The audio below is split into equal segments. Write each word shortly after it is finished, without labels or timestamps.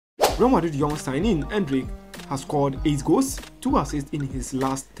Real Madrid young signing Endrick has scored 8 goals, 2 assists in his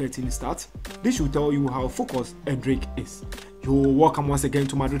last 13 starts. This should tell you how focused Endrick is. You're welcome once again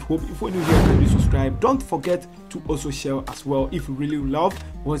to Madrid Hope. If you're new here, kindly subscribe. Don't forget to also share as well if you really love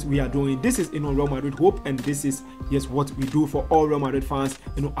what we are doing. This is Real Madrid Hope, and this is what we do for all Real Madrid fans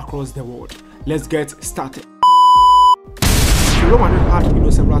across the world. Let's get started. Real Madrid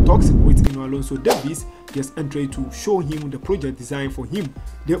had several talks with Alphonso Davies Endrick to show him the project design for him.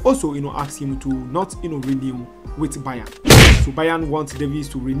 They also asked him to not renew with Bayern. So Bayern wants Davies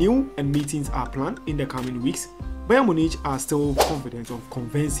to renew, and meetings are planned in the coming weeks. Bayern Munich are still confident of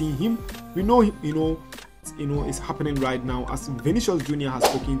convincing him. We know it's happening right now, as Vinicius Jr. has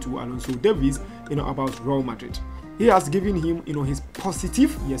spoken to Alphonso Davies about Real Madrid. He has given him his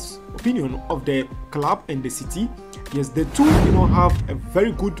positive opinion of the club and the city. The two have a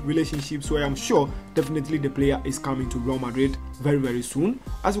very good relationship, so I am sure definitely the player is coming to Real Madrid very soon.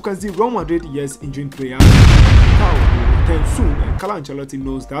 As you can see, Real Madrid injuring player will return soon, and Carlo Ancelotti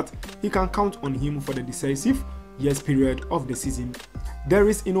knows that he can count on him for the decisive period of the season. There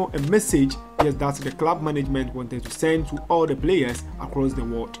is a message that the club management wanted to send to all the players across the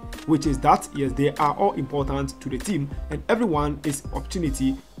world, which is that they are all important to the team, and everyone's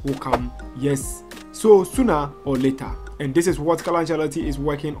opportunity will come so sooner or later. And this is what Carlo Ancelotti is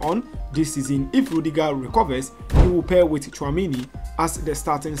working on this season. If Rudiger recovers, he will pair with Tchouaméni as the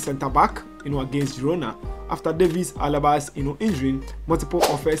starting centre back against Girona. After Davies Alaba's injury, multiple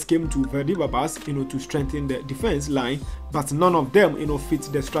offers came to Verdi Babas to strengthen the defense line, but none of them fit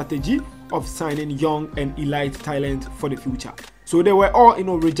the strategy of signing young and elite talent for the future. So they were all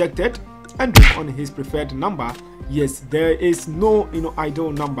rejected, and on his preferred number. There is no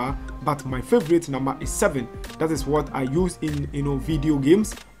ideal number, but my favorite number is 7. That is what I use in video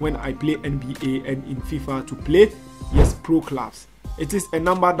games when I play NBA and in FIFA to play pro clubs. It is a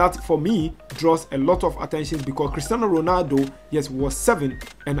number that for me draws a lot of attention because Cristiano Ronaldo was 7,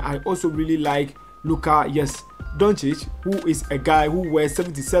 and I also really like Luka Doncic, who is a guy who wears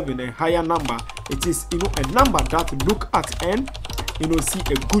 77, a higher number. It is a number that look at and see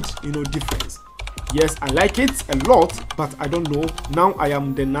a good difference. I like it a lot, but I don't know. Now I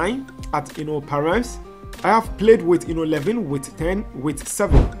am the 9 at Paris. I have played with 11, with 10, with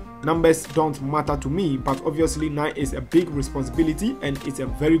 7. Numbers don't matter to me, but obviously 9 is a big responsibility, and it's a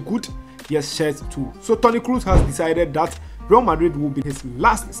very good shirt too. So Toni Kroos has decided that Real Madrid will be his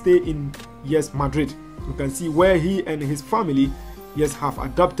last stay in Madrid. You can see where he and his family have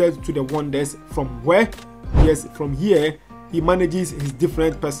adapted to the wonders from where from here he manages his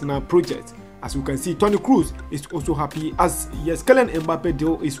different personal projects. As you can see, Toni Kroos is also happy, as Kylian Mbappe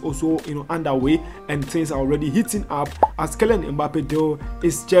deal is also underway, and things are already heating up, as Kylian Mbappe deal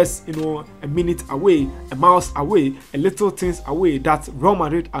is just a minute away, a mouse away, a little things away that Real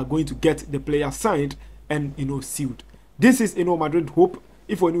Madrid are going to get the player signed and sealed. This is Madrid Hope.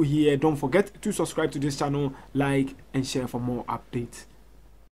 If you're new here, don't forget to subscribe to this channel, like and share for more updates.